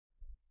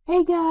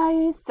Hey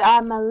guys,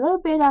 I'm a little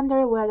bit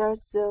under the weather,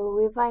 so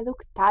if I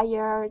look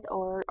tired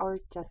or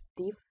just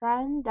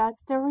different,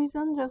 that's the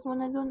reason. Just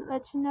wanted to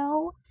let you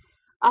know.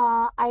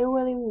 I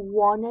really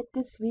wanted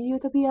this video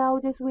to be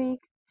out this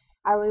week.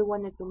 I really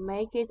wanted to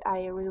make it.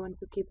 I really want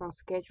to keep on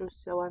schedule,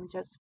 so I'm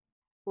just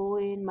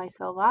pulling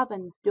myself up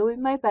and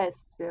doing my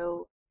best.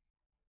 So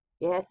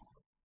yes,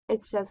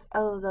 it's just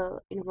a little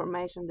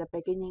information at the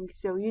beginning,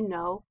 so you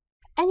know.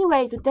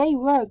 Anyway, today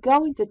we're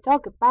going to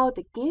talk about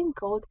a game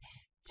called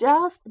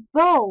Just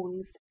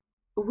Bones,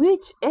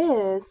 which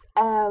is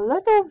a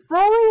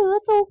very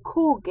little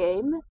cool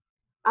game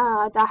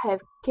that have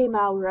came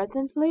out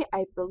recently.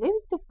 I believe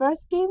it's the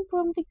first game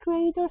from the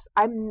creators.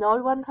 I'm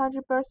not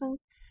 100%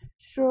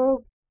 sure,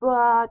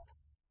 but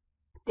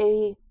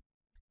they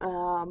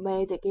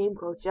made a game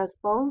called Just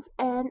Bones,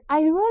 and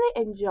I really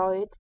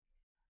enjoy it.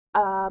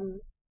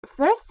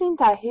 First thing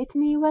that hit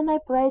me when I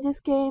play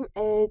this game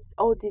is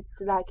it's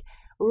like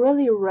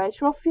really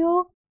retro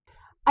feel.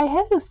 I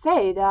have to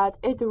say that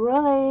it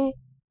really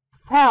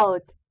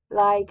felt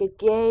like a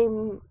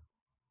game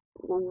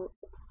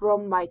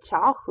from my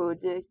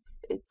childhood.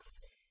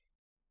 It's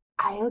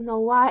I don't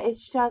know why.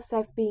 It's just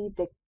I think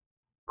the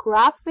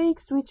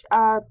graphics, which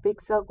are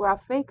pixel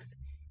graphics,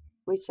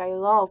 which I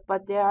love,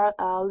 but they are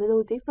a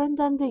little different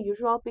than the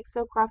usual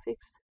pixel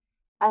graphics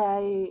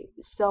I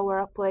saw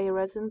or play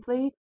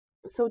recently.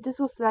 So this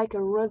was like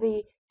a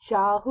really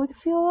childhood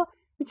feel,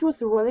 which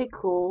was really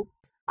cool.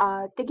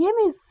 The game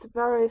is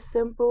very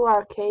simple,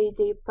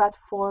 arcadey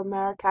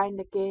platformer kind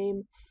of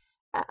game.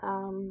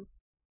 Um,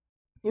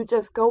 you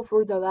just go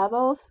through the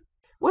levels.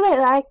 What I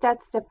like that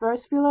the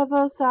first few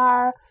levels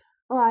are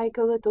like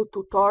a little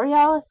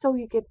tutorial, so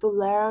you get to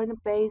learn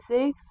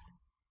basics.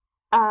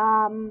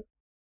 Um,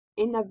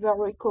 in a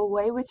very cool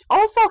way, which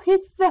also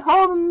hits the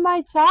home in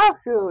my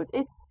childhood.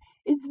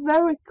 It's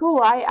very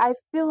cool. I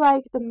feel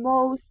like the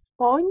most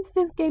points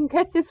this game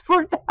gets is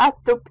for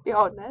that, to be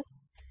honest.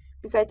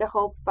 Besides the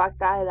whole fact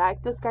that I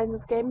like those kinds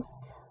of games.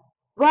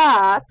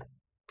 But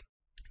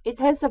it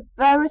has a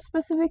very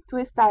specific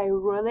twist I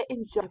really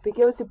enjoy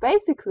because you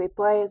basically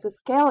play as a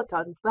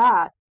skeleton,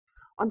 but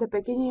on the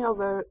beginning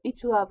of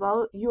each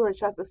level you are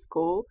just a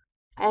school,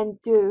 and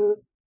to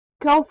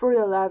go through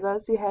the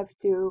levels you have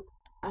to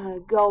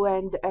go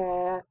and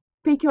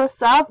pick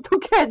yourself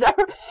together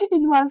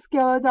in one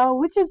skeleton,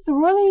 which is a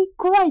really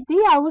cool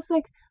idea. I was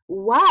like,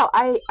 wow,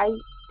 I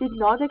did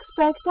not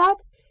expect that,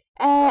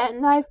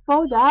 and I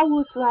thought that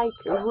was like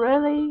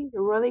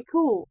really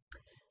cool.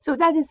 So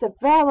that is a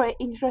very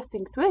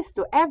interesting twist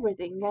to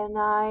everything, and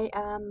I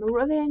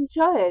really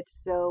enjoy it.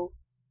 So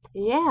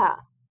yeah.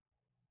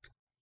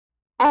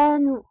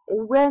 And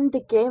when the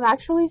game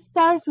actually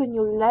starts, when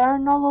you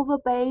learn all of the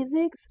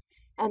basics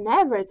and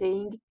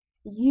everything,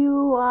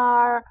 you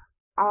are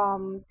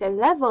the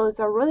levels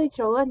are really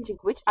challenging,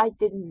 which I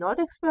did not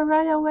expect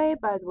right away,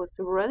 but it was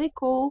really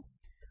cool.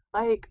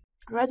 Like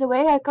right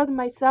away I got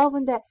myself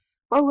in the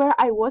point where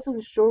I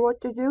wasn't sure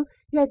what to do.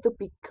 You have to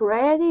be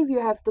creative,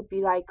 you have to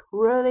be like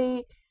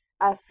really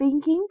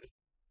thinking,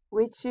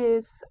 which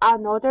is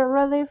another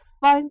really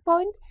fine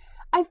point.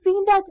 I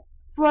think that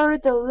for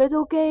the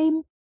little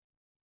game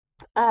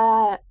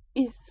uh,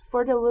 is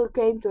for the little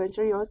game to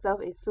enjoy yourself.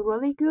 It's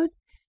really good.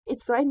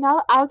 It's right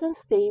now out on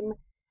Steam.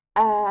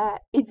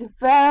 It's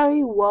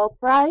very well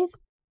priced.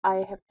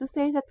 I have to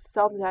say that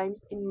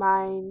sometimes, in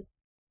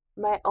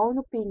my own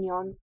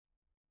opinion,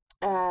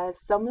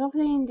 some of the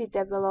indie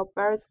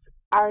developers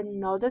are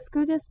not as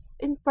good as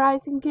in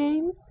pricing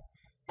games,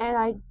 and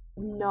I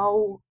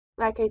know,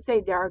 like I say,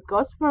 there are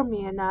gods for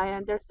me, and I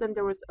understand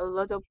there was a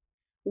lot of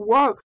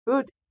work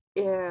put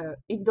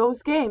in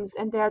those games,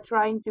 and they are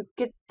trying to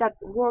get that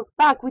work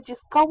back, which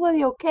is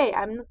totally okay.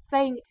 I'm not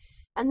saying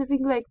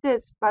anything like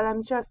this, but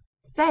I'm just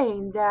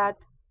saying that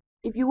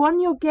if you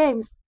want your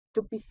games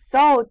to be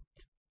sold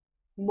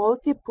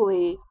multiply,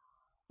 you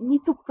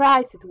need to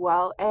price it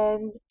well,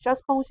 and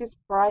Just Bones is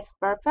price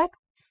perfect,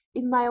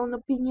 in my own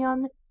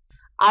opinion.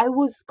 I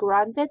was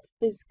granted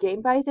this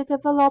game by the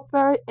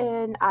developer,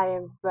 and I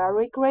am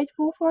very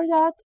grateful for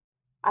that.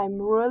 I'm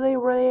really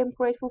am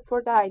grateful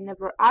for that. I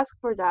never asked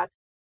for that,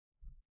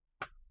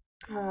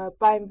 but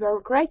I'm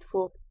very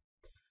grateful.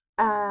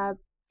 Uh,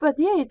 but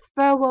yeah, it's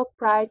very well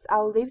priced.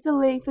 I'll leave the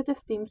link to the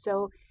Steam,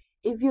 so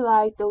if you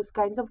like those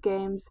kinds of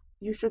games,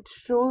 you should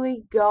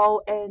truly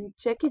go and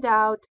check it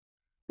out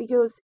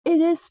because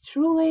it is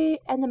truly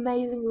an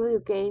amazing little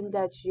game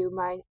that you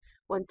might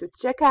want to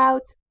check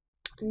out.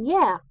 And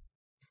yeah,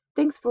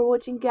 thanks for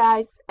watching,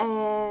 guys,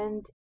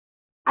 and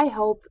I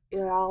hope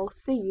I'll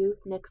see you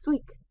next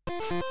week.